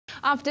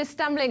After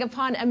stumbling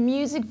upon a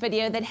music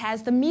video that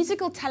has the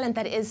musical talent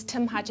that is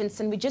Tim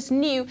Hutchinson, we just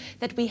knew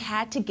that we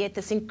had to get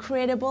this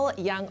incredible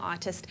young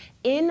artist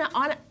in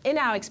our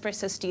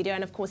Expresso studio,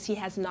 and of course he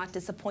has not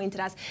disappointed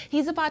us.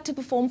 He's about to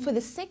perform for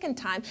the second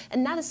time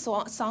another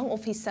song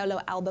off his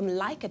solo album,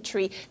 Like a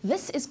Tree.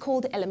 This is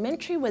called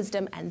Elementary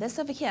Wisdom, and this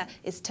over here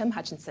is Tim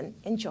Hutchinson.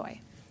 Enjoy.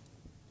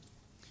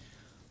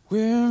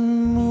 We're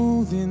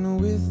moving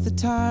with the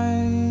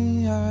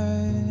tides.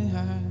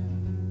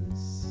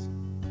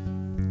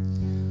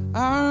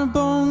 Our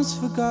bones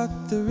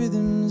forgot the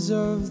rhythms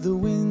of the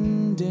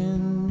wind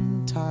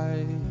and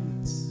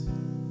tides.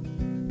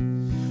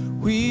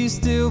 We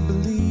still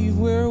believe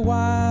we're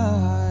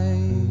wise.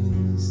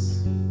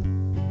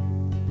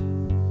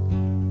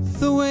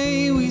 The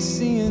way we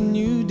see a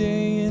new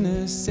day in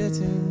a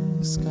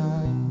setting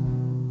sky.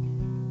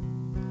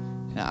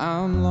 And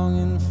I'm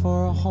longing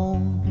for a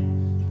home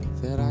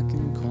that I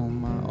can call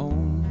my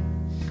own,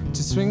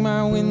 to swing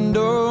my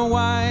window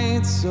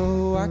wide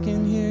so I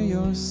can hear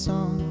your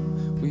song.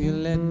 Will you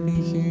let me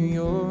hear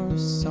your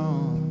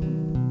song?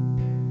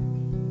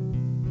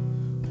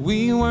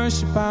 We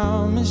worship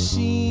our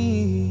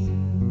machine,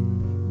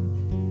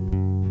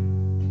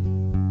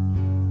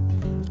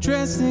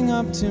 dressing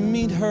up to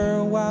meet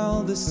her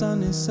while the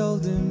sun is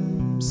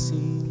seldom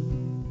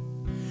seen.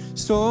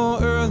 So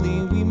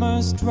early we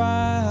must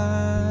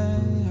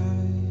rise,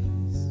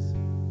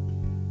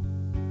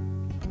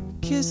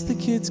 kiss the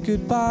kids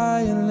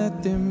goodbye and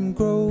let them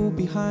grow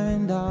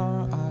behind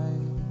our eyes.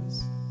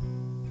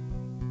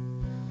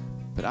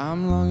 But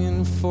I'm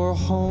longing for a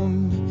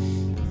home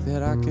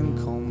that I can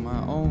call my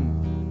own,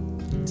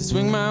 to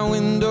swing my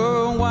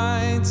window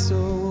wide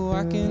so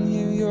I can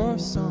hear your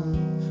song.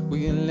 Will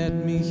you let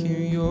me hear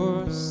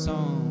your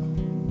song?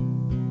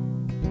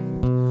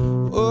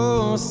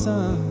 Oh,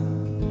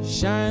 sun,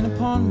 shine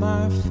upon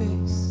my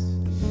face,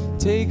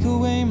 take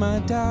away my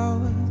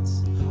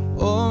doubts,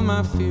 all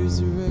my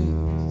fears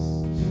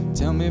erase.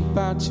 Tell me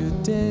about your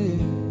day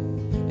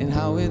and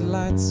how it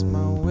lights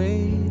my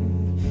way.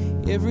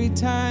 Every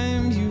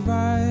time you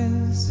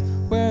rise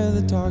where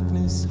the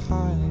darkness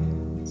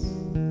hides.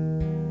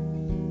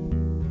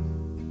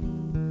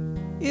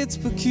 It's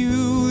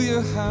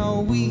peculiar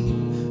how we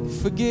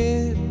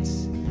forget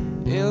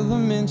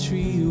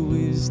elementary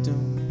wisdom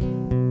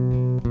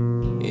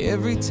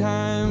every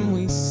time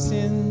we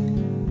sin.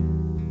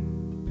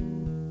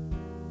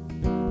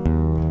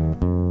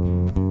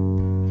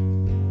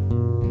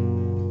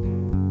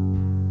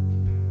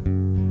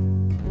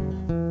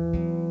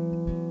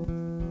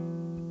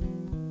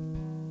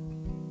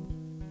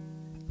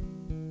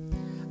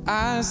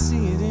 I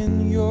see it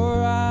in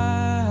your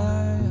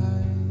eyes.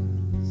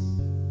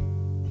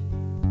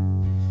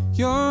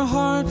 Your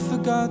heart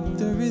forgot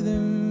the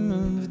rhythm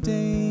of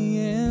day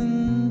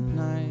and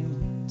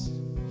night,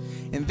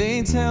 and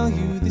they tell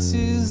you this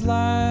is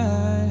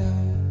life.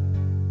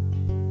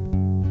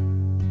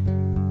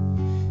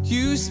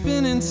 You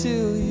spin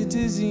until you're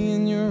dizzy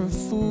and you're a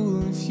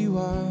fool if you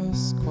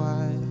ask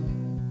why.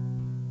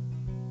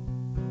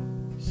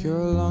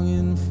 You're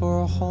longing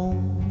for a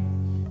home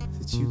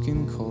that you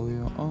can call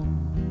your own.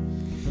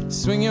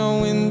 Swing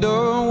your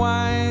window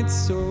wide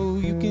so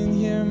you can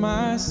hear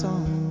my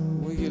song.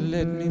 Will you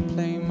let me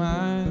play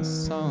my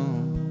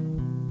song?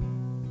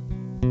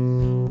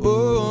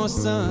 Oh,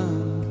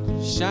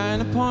 sun,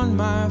 shine upon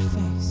my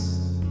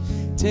face,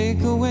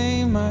 take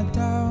away my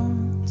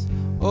doubts,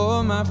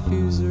 all my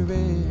fears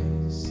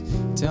erase.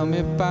 Tell me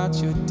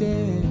about your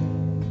day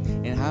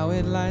and how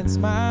it lights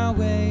my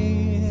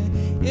way.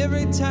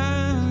 Every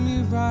time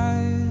you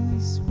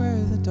rise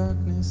where the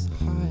darkness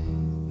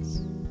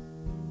hides.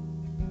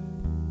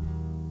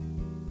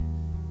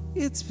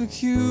 It's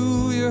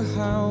peculiar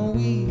how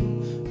we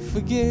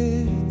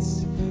forget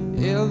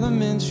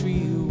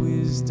elementary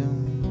wisdom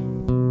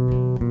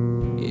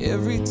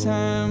every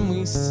time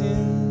we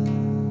sin.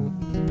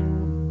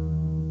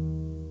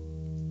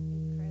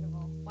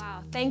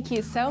 Thank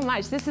you so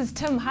much. This is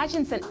Tim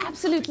Hutchinson.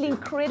 Absolutely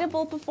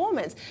incredible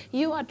performance.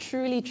 You are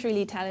truly,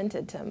 truly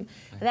talented, Tim.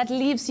 That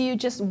leaves you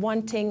just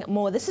wanting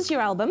more. This is your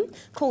album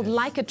called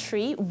Like a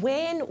Tree.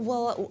 When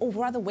will, or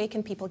rather, where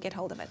can people get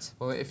hold of it?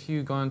 Well, if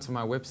you go onto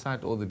my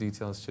website, all the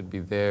details should be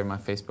there. My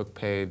Facebook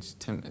page,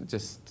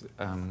 just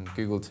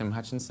Google Tim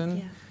Hutchinson.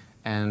 Yeah.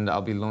 And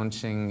I'll be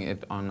launching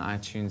it on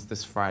iTunes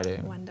this Friday.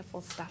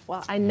 Wonderful stuff.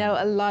 Well, I know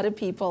a lot of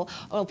people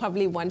will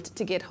probably want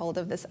to get hold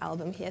of this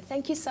album here.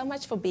 Thank you so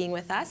much for being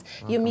with us.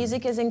 Welcome. Your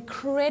music is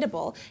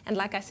incredible. And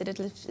like I said, it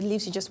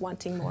leaves you just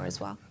wanting more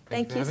as well.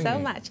 Thank you so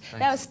much. Thanks.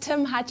 That was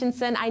Tim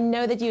Hutchinson. I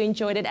know that you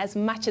enjoyed it as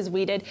much as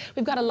we did.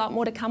 We've got a lot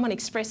more to come on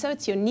Expresso.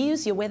 It's your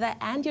news, your weather,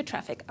 and your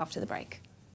traffic after the break.